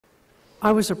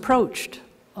I was approached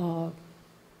by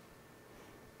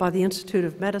the Institute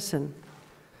of Medicine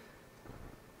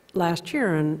last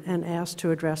year and asked to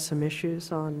address some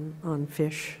issues on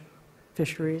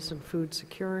fisheries and food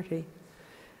security.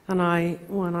 And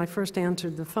when I first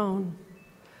answered the phone,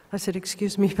 I said,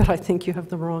 "Excuse me, but I think you have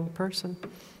the wrong person."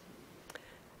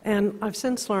 And I've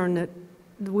since learned that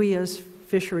we as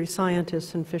fishery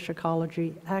scientists and fish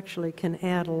ecology actually can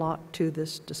add a lot to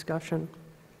this discussion.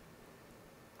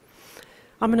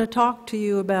 I'm going to talk to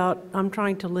you about, I'm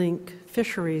trying to link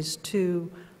fisheries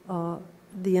to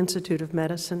the Institute of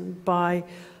Medicine by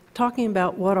talking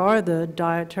about what are the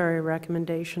dietary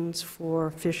recommendations for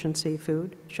fish and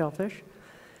seafood, shellfish.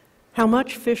 How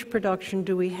much fish production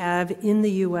do we have in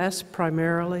the U.S.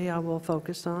 primarily, I will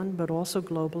focus on, but also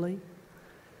globally.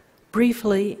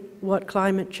 Briefly, what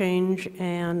climate change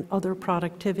and other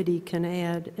productivity can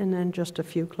add, and then just a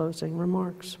few closing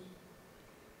remarks.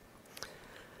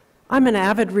 I'm an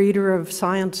avid reader of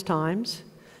Science Times,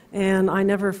 and I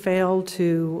never fail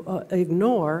to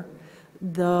ignore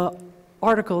the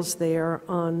articles there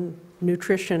on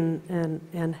nutrition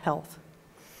and health.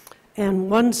 And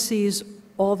one sees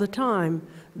all the time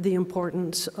the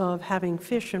importance of having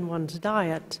fish in one's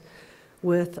diet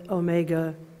with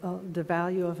the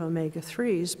value of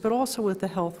omega-3s, but also with the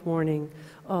health warning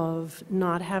of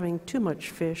not having too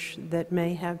much fish that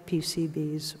may have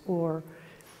PCBs or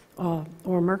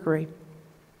mercury.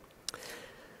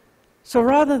 So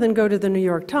rather than go to the New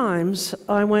York Times,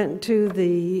 I went to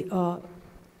the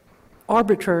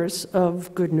arbiters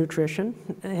of good nutrition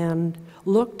and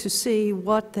looked to see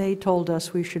what they told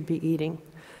us we should be eating.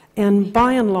 And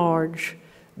by and large,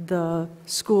 the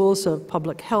schools of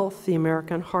public health, the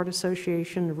American Heart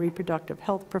Association, the reproductive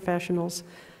health professionals,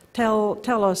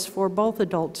 tell us for both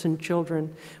adults and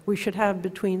children we should have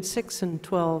between 6 and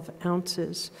 12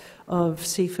 ounces of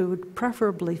seafood,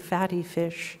 preferably fatty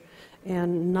fish,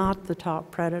 and not the top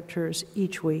predators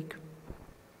each week.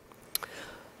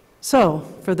 So,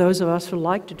 for those of us who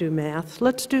like to do math,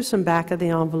 let's do some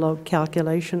back-of-the-envelope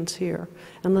calculations here,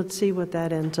 and let's see what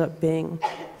that ends up being.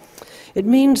 It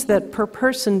means that per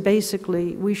person,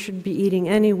 basically, we should be eating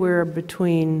anywhere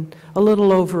between a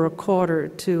little over a quarter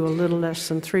to a little less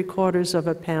than 3/4 of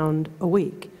a pound a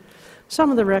week. Some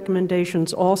of the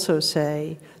recommendations also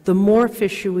say the more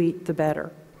fish you eat, the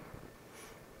better.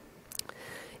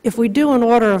 If we do an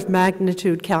order of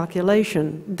magnitude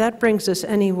calculation, that brings us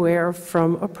anywhere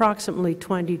from approximately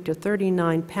 20 to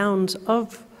 39 pounds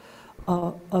of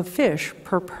fish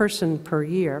per person per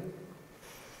year.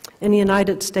 In the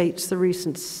United States, the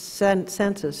recent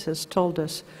census has told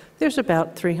us there's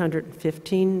about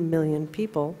 315 million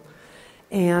people,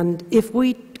 and if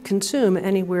we consume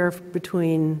anywhere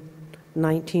between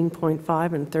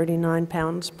 19.5 and 39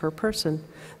 pounds per person,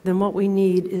 then what we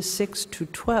need is 6 to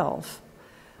 12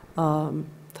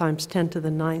 times 10 to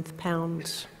the 9th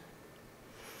pounds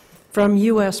from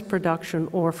U.S. production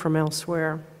or from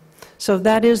elsewhere. So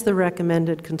that is the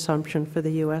recommended consumption for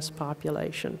the U.S.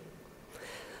 population.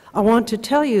 I want to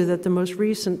tell you that the most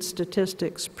recent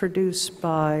statistics produced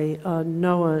by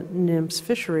NOAA NIMS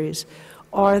Fisheries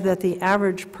are that the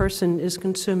average person is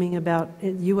consuming about,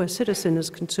 U.S. citizen is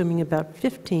consuming about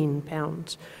 15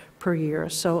 pounds per year,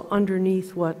 so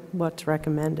underneath what's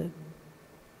recommended.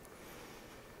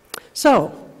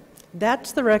 So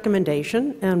that's the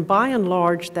recommendation, and by and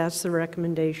large, that's the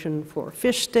recommendation for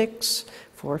fish sticks,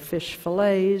 for fish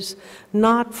fillets,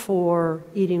 not for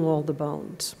eating all the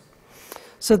bones.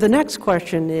 So the next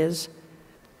question is,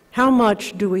 how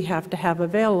much do we have to have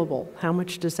available? How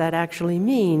much does that actually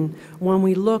mean when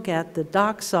we look at the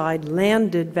dockside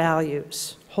landed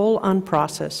values, whole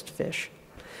unprocessed fish?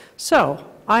 So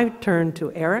I turned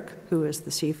to Eric, who is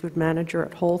the seafood manager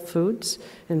at Whole Foods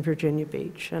in Virginia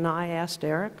Beach, and I asked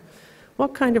Eric,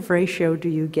 what kind of ratio do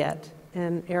you get?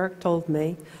 And Eric told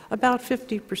me about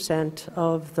 50%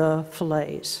 of the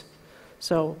fillets.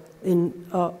 So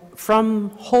from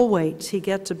whole weights, he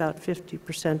gets about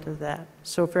 50% of that.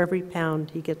 So for every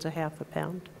pound, he gets a half a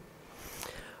pound.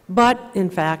 But in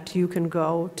fact, you can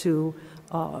go to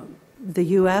the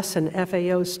US and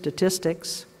FAO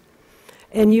statistics,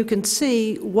 and you can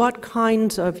see what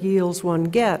kinds of yields one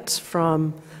gets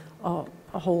from a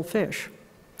whole fish.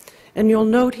 And you'll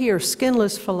note here,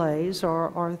 skinless fillets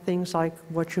are things like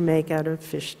what you make out of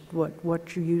fish,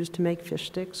 what you use to make fish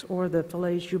sticks, or the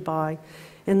fillets you buy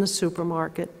in the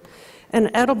supermarket.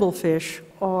 And edible fish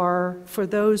are for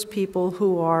those people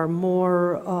who are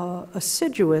more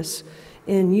assiduous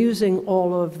in using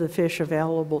all of the fish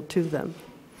available to them.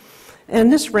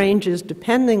 And this ranges,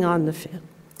 depending on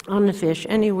the fish,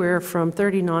 anywhere from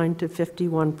 39 to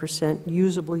 51%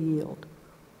 usable yield.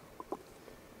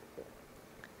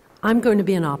 I'm going to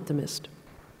be an optimist.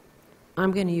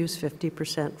 I'm going to use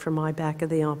 50% for my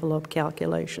back-of-the-envelope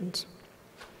calculations,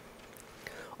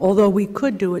 although we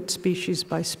could do it species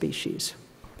by species.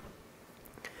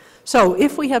 So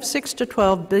if we have 6 to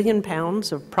 12 billion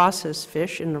pounds of processed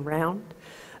fish in the round,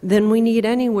 then we need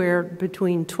anywhere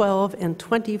between 12 and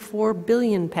 24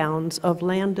 billion pounds of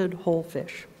landed whole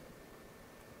fish.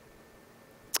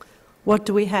 What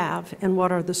do we have, and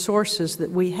what are the sources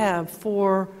that we have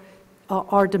for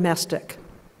our domestic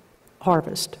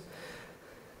harvest?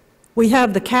 We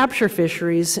have the capture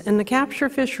fisheries, and the capture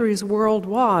fisheries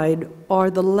worldwide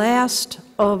are the last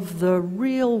of the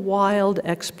real wild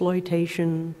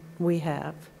exploitation we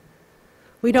have.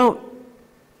 We don't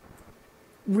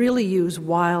really use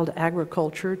wild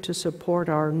agriculture to support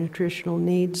our nutritional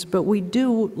needs, but we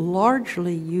do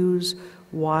largely use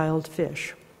wild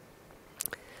fish.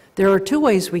 There are two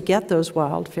ways we get those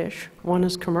wild fish. One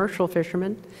is commercial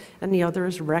fishermen, and the other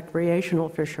is recreational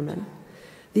fishermen.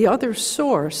 The other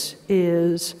source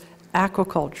is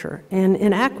aquaculture. And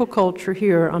in aquaculture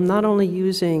here, I'm not only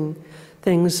using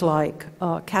things like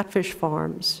catfish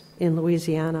farms in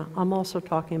Louisiana, I'm also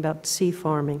talking about sea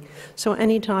farming. So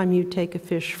anytime you take a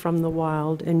fish from the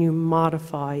wild and you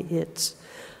modify its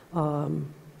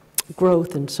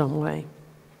growth in some way.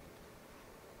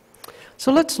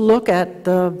 So let's look at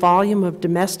the volume of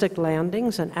domestic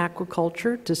landings and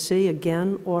aquaculture to see,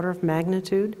 again, order of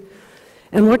magnitude.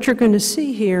 And what you're going to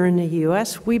see here in the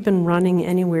U.S., we've been running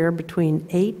anywhere between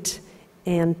 8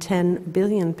 and 10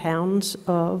 billion pounds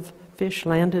of fish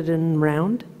landed and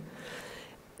round.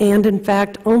 And in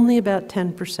fact, only about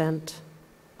 10%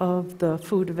 of the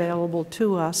food available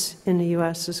to us in the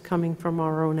U.S. is coming from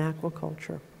our own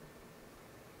aquaculture.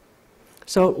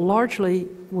 So largely,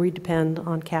 we depend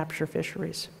on capture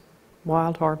fisheries,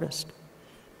 wild harvest.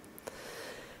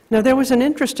 Now, there was an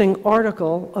interesting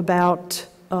article about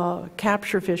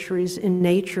capture fisheries in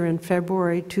Nature in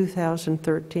February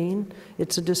 2013.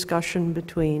 It's a discussion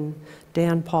between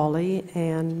Dan Pauly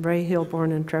and Ray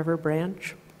Hilborn and Trevor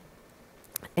Branch.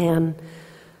 And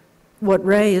what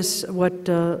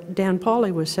Dan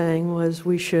Pauly was saying was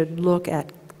we should look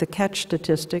at the catch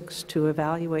statistics to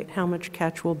evaluate how much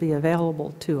catch will be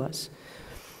available to us.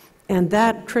 And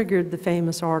that triggered the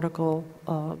famous article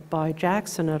by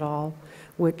Jackson et al.,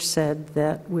 which said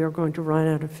that we are going to run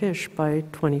out of fish by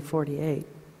 2048.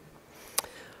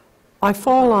 I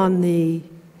fall on the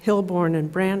Hilborn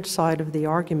and Branch side of the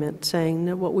argument, saying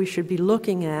that what we should be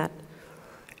looking at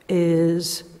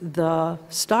is the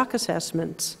stock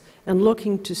assessments and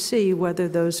looking to see whether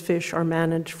those fish are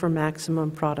managed for maximum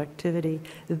productivity.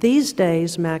 These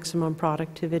days, maximum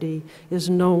productivity is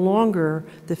no longer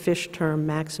the fish term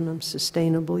maximum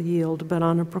sustainable yield, but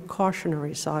on a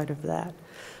precautionary side of that.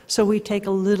 So we take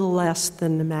a little less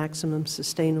than the maximum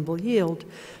sustainable yield,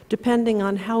 depending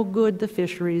on how good the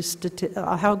fisheries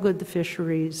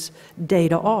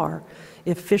data are.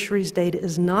 If fisheries data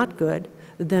is not good,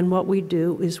 then what we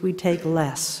do is we take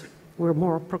less. We're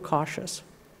more precautious.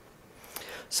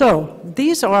 So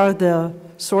these are the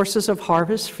sources of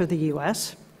harvest for the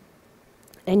U.S.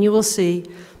 And you will see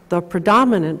the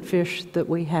predominant fish that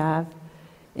we have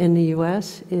in the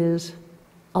U.S. is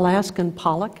Alaskan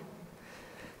pollock.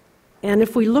 And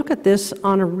if we look at this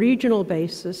on a regional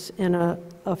basis in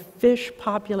a fish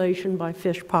population by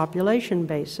fish population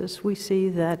basis, we see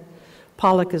that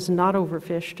pollock is not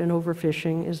overfished and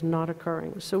overfishing is not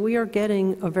occurring. So we are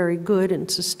getting a very good and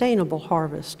sustainable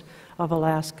harvest of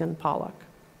Alaskan pollock.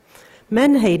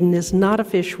 Menhaden is not a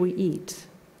fish we eat,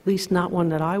 at least not one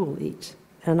that I will eat,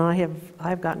 and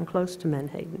I've gotten close to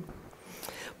menhaden.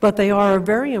 But they are a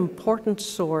very important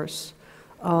source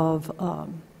of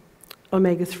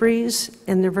omega-3s,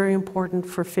 and they're very important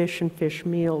for fish and fish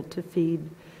meal to feed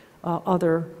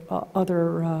other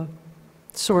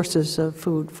sources of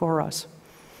food for us.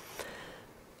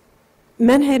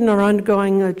 Menhaden are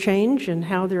undergoing a change in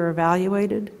how they're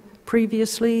evaluated.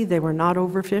 Previously, they were not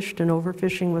overfished, and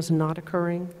overfishing was not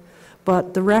occurring.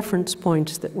 But the reference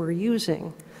points that we're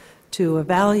using to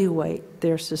evaluate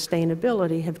their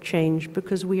sustainability have changed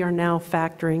because we are now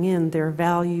factoring in their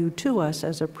value to us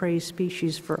as a prey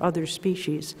species for other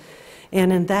species.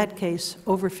 And in that case,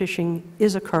 overfishing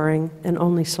is occurring, and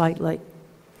only slightly.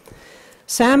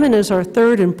 Salmon is our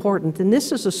third important, and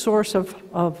this is a source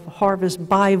of harvest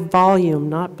by volume,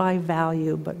 not by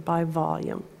value, but by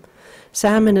volume.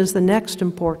 Salmon is the next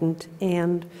important,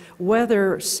 and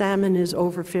whether salmon is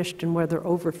overfished and whether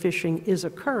overfishing is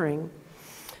occurring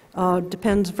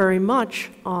depends very much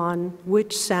on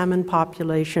which salmon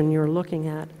population you're looking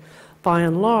at. By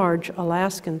and large,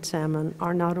 Alaskan salmon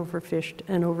are not overfished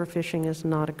and overfishing is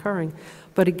not occurring.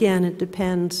 But again, it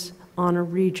depends on a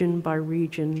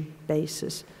region-by-region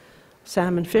basis.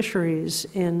 Salmon fisheries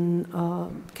in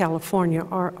California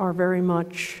are very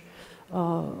much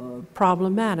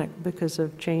problematic because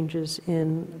of changes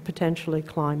in potentially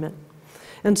climate.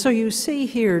 And so you see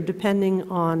here, depending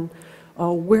on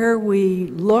where we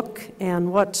look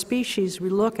and what species we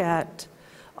look at,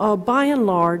 by and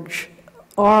large,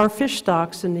 our fish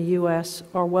stocks in the U.S.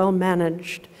 are well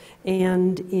managed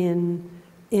and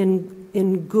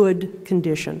in good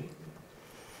condition.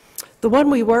 The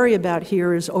one we worry about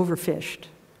here is overfished,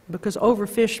 because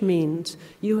overfish means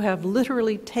you have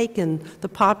literally taken the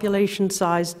population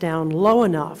size down low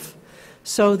enough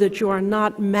so that you are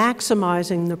not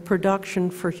maximizing the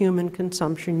production for human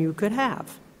consumption you could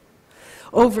have.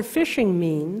 Overfishing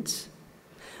means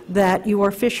that you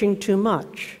are fishing too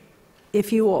much.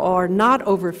 If you are not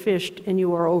overfished and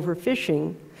you are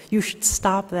overfishing, you should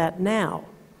stop that now.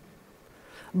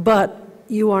 But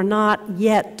you are not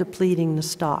yet depleting the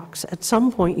stocks. At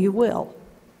some point you will.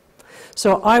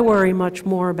 So I worry much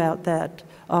more about that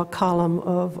column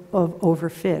of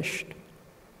overfished.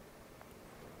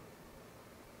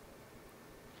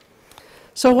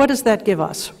 So what does that give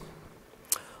us?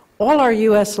 All our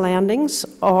U.S. landings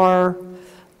are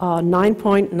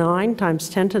 9.9 times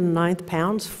 10 to the 9th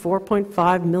pounds,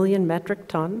 4.5 million metric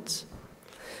tons.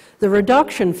 The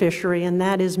reduction fishery, and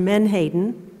that is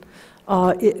menhaden,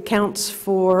 it counts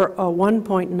for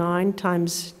 1.9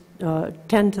 times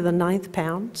 10 to the 9th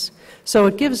pounds. So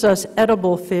it gives us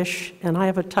edible fish, and I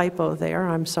have a typo there,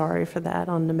 I'm sorry for that,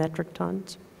 on the metric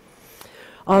tons.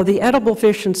 The edible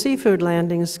fish and seafood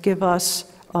landings give us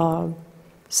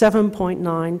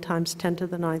 7.9 times 10 to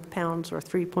the 9th pounds, or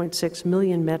 3.6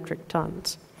 million metric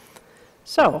tons.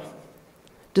 So,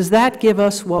 does that give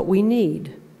us what we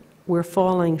need? We're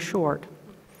falling short.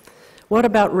 What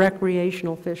about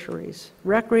recreational fisheries?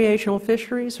 Recreational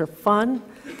fisheries are fun.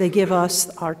 They give us,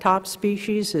 our top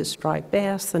species is striped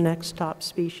bass, the next top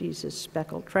species is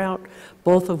speckled trout,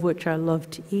 both of which I love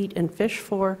to eat and fish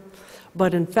for.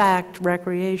 But in fact,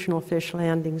 recreational fish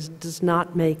landings does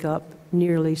not make up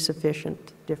nearly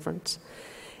sufficient difference.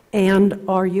 And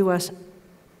our U.S.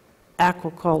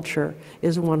 aquaculture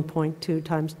is 1.2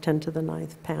 times 10 to the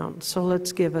 9th pounds. So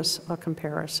let's give us a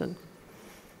comparison.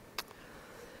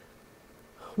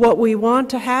 What we want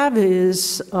to have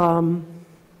is 12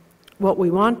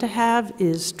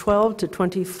 to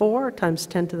 24 times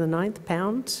 10 to the 9th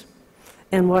pounds.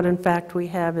 And what in fact we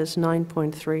have is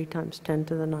 9.3 times 10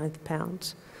 to the 9th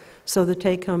pounds. So the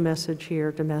take-home message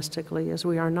here domestically is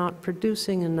we are not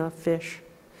producing enough fish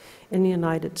in the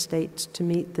United States to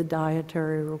meet the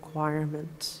dietary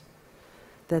requirements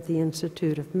that the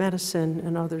Institute of Medicine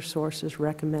and other sources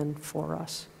recommend for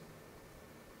us.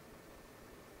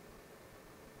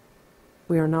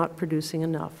 We are not producing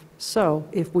enough. So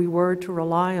if we were to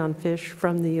rely on fish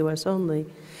from the U.S. only,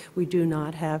 we do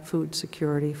not have food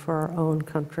security for our own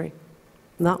country,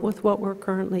 not with what we're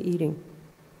currently eating.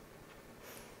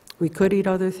 We could eat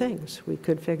other things. We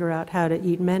could figure out how to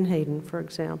eat menhaden, for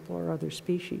example, or other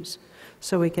species,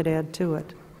 so we could add to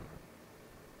it.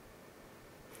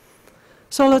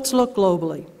 So let's look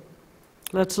globally.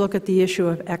 Let's look at the issue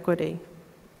of equity.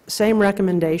 Same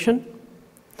recommendation.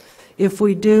 If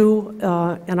we do,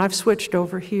 and I've switched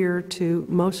over here to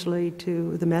mostly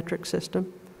to the metric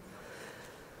system,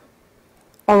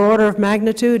 our order of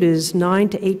magnitude is 9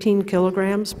 to 18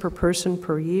 kilograms per person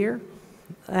per year.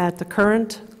 At the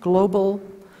current global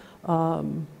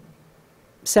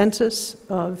census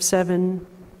of 7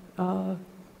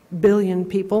 billion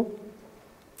people,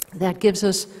 that gives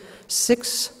us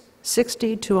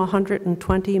 60 to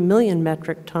 120 million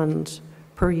metric tons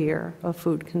per year of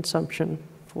food consumption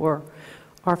for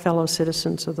our fellow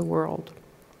citizens of the world.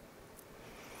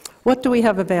 What do we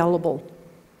have available?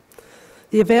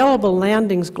 The available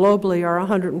landings globally are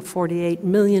 148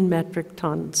 million metric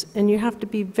tons, and you have to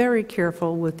be very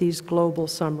careful with these global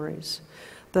summaries.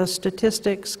 The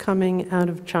statistics coming out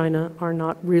of China are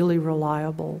not really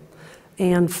reliable,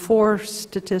 and for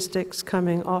statistics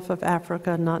coming off of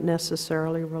Africa, not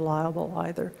necessarily reliable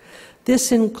either.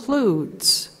 This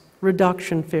includes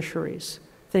reduction fisheries,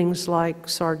 things like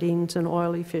sardines and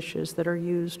oily fishes that are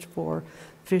used for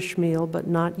fish meal but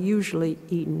not usually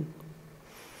eaten.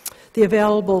 The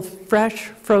available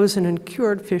fresh, frozen, and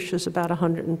cured fish is about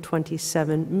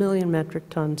 127 million metric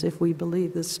tons if we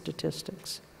believe the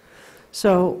statistics.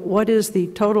 So what is the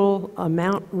total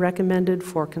amount recommended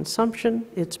for consumption?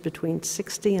 It's between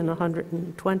 60 and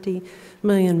 120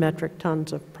 million metric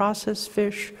tons of processed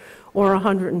fish, or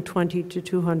 120 to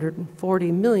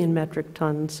 240 million metric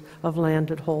tons of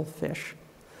landed whole fish.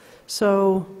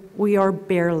 So we are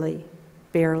barely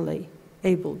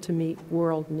able to meet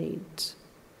world needs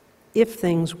if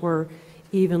things were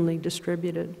evenly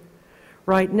distributed.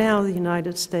 Right now, the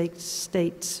United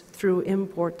States through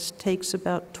imports, takes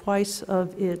about twice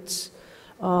of its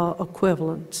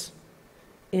equivalents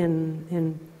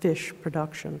in fish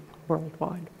production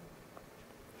worldwide.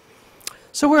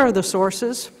 So where are the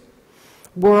sources?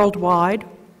 Worldwide.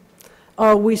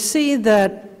 We see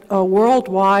that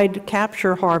worldwide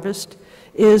capture harvest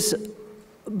is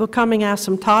becoming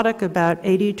asymptotic, about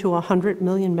 80 to 100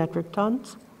 million metric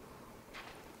tons.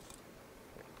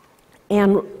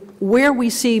 And where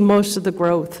we see most of the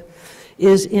growth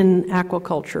is in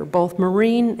aquaculture. Both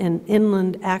marine and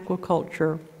inland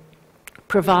aquaculture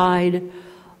provide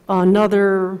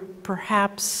another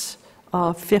perhaps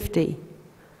 50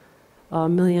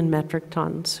 million metric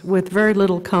tons, with very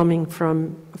little coming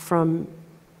from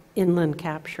inland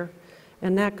capture.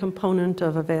 And that component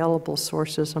of available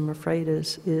sources, I'm afraid,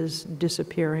 is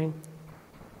disappearing.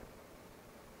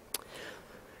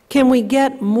 Can we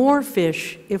get more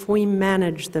fish if we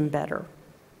manage them better?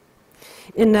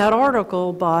 In that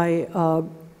article by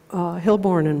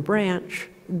Hilborn and Branch,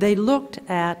 they looked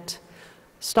at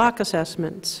stock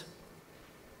assessments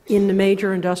in the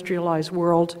major industrialized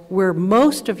world where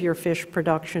most of your fish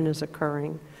production is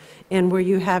occurring and where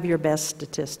you have your best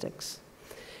statistics.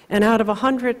 And out of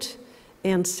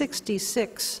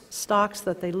 166 stocks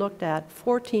that they looked at,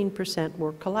 14%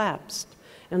 were collapsed.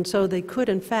 And so they could,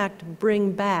 in fact,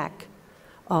 bring back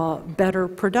better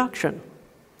production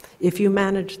if you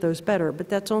manage those better, but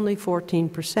that's only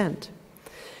 14%.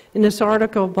 In this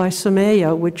article by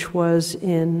Somaya, which was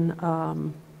in,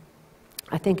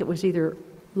 I think it was either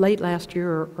late last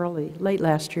year or late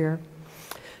last year,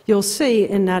 you'll see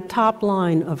in that top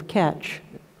line of catch,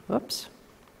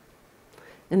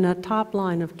 in that top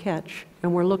line of catch,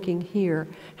 and we're looking here,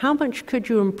 how much could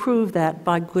you improve that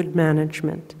by good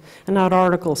management? And that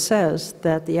article says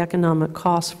that the economic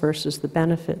costs versus the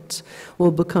benefits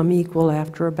will become equal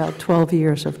after about 12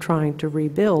 years of trying to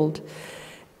rebuild.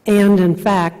 And in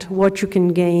fact, what you can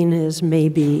gain is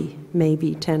maybe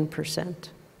 10%.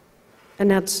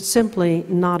 And that's simply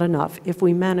not enough. If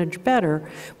we manage better,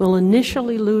 we'll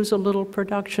initially lose a little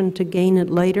production to gain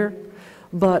it later,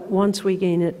 but once we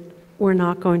gain it, we're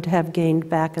not going to have gained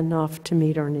back enough to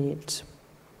meet our needs.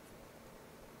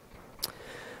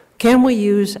 Can we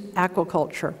use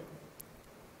aquaculture?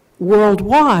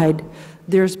 Worldwide,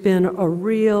 there's been a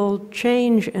real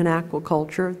change in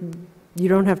aquaculture. You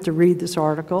don't have to read this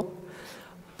article,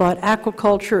 but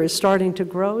aquaculture is starting to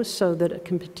grow so that it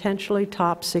can potentially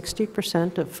top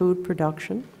 60% of food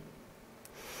production.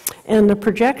 And the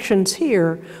projections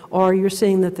here are you're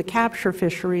seeing that the capture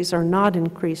fisheries are not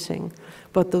increasing,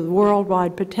 but the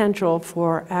worldwide potential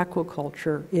for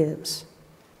aquaculture is.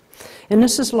 And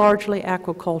this is largely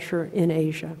aquaculture in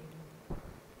Asia.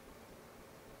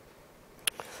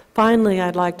 Finally,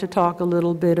 I'd like to talk a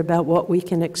little bit about what we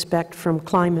can expect from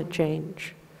climate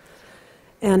change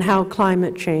and how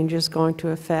climate change is going to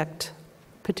affect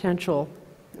potential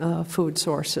food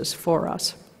sources for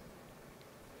us.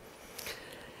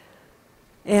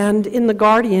 And in The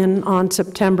Guardian on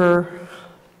September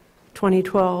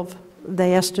 2012,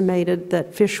 they estimated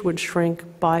that fish would shrink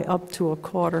by up to a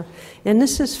quarter. And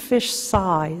this is fish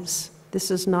size. This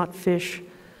is not fish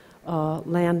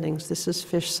landings. This is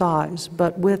fish size.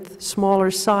 But with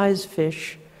smaller size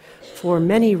fish, for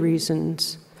many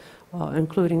reasons,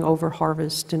 including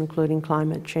overharvest, including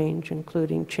climate change,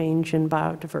 including change in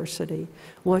biodiversity,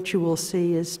 what you will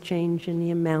see is change in the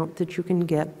amount that you can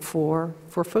get for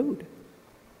food.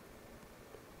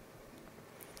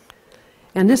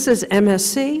 And this is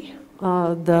MSC,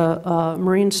 the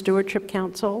Marine Stewardship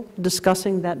Council,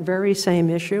 discussing that very same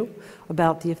issue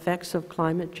about the effects of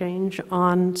climate change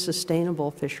on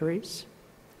sustainable fisheries.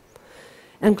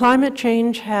 And climate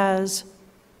change has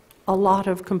a lot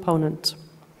of components.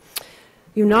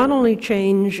 You not only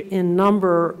change in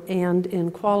number and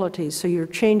in quality, so you're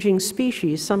changing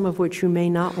species, some of which you may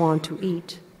not want to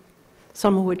eat,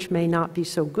 some of which may not be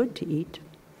so good to eat.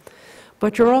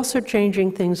 But you're also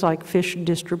changing things like fish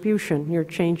distribution. You're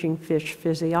changing fish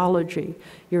physiology.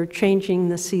 You're changing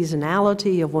the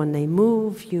seasonality of when they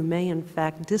move. You may, in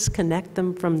fact, disconnect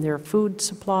them from their food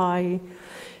supply.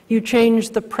 You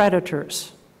change the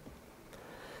predators.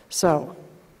 So,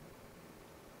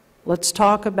 let's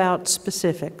talk about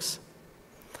specifics.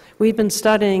 We've been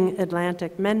studying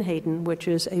Atlantic menhaden, which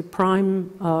is a prime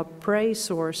prey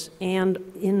source and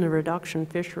in the reduction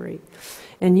fishery.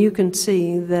 And you can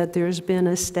see that there's been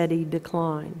a steady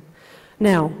decline.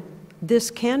 Now, this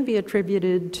can be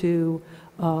attributed to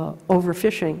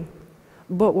overfishing,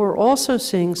 but we're also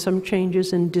seeing some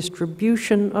changes in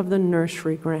distribution of the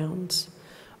nursery grounds.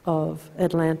 of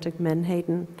Atlantic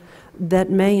menhaden that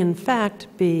may in fact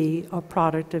be a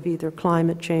product of either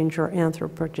climate change or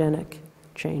anthropogenic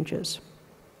changes.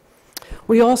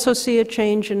 We also see a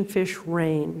change in fish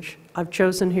range. I've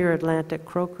chosen here Atlantic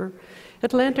croaker.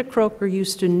 Atlantic croaker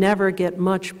used to never get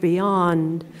much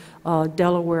beyond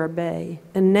Delaware Bay,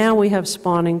 and now we have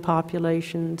spawning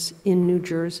populations in New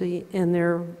Jersey, and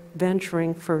they're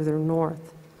venturing further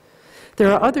north.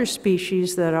 There are other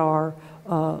species that are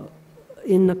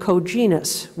in the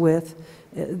co-genus with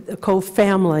a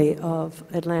co-family of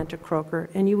Atlantic croaker,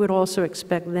 and you would also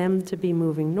expect them to be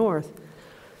moving north.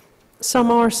 Some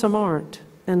are, some aren't.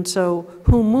 And so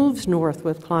who moves north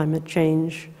with climate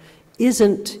change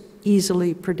isn't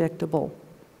easily predictable.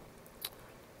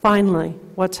 Finally,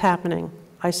 what's happening?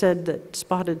 I said that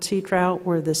spotted sea trout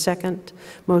were the second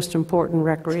most important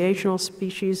recreational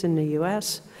species in the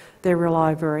U.S. They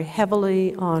rely very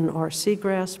heavily on our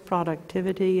seagrass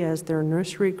productivity as their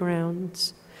nursery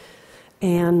grounds.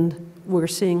 And we're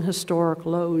seeing historic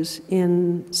lows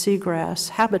in seagrass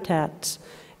habitats.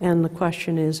 And the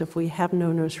question is, if we have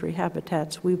no nursery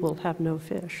habitats, we will have no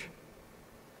fish.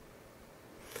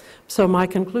 So my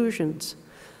conclusions.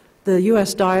 The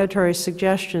U.S. dietary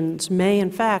suggestions may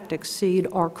in fact exceed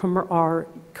our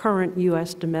current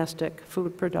U.S. domestic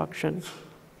food production.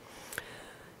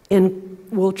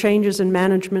 Will changes in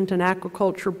management and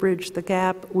aquaculture bridge the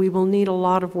gap? We will need a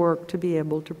lot of work to be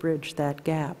able to bridge that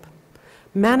gap.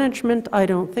 Management, I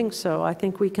don't think so. I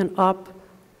think we can up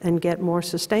and get more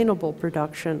sustainable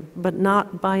production, but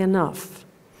not by enough.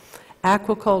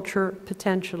 Aquaculture,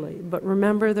 potentially, but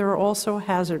remember there are also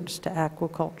hazards to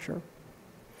aquaculture.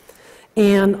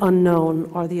 And unknown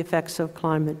are the effects of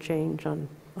climate change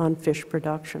on fish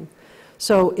production.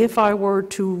 So if I were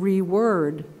to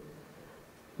reword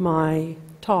my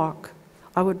talk,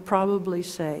 I would probably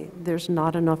say there's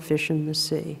not enough fish in the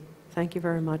sea. Thank you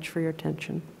very much for your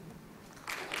attention.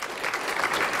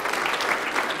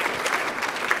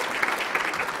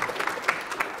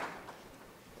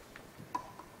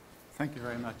 Thank you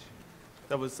very much.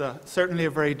 That was certainly a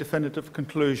very definitive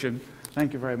conclusion.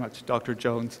 Thank you very much, Dr.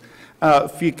 Jones.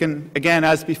 If you can, again,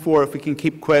 as before, if we can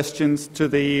keep questions to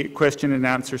the question and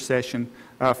answer session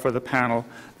for the panel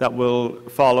that will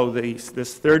follow this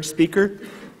third speaker.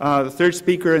 The third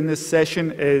speaker in this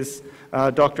session is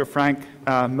Dr. Frank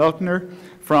Meltner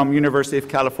from University of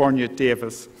California at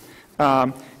Davis.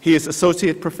 He is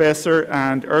Associate Professor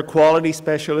and Air Quality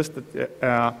Specialist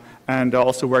at and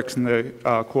also works in the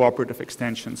Cooperative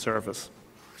Extension Service.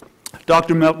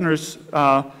 Dr. Meltner's,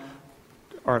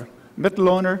 or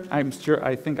Mittelohner,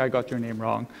 I think I got your name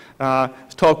wrong.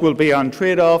 His talk will be on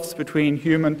trade-offs between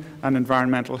human and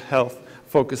environmental health,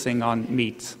 focusing on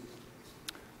meats.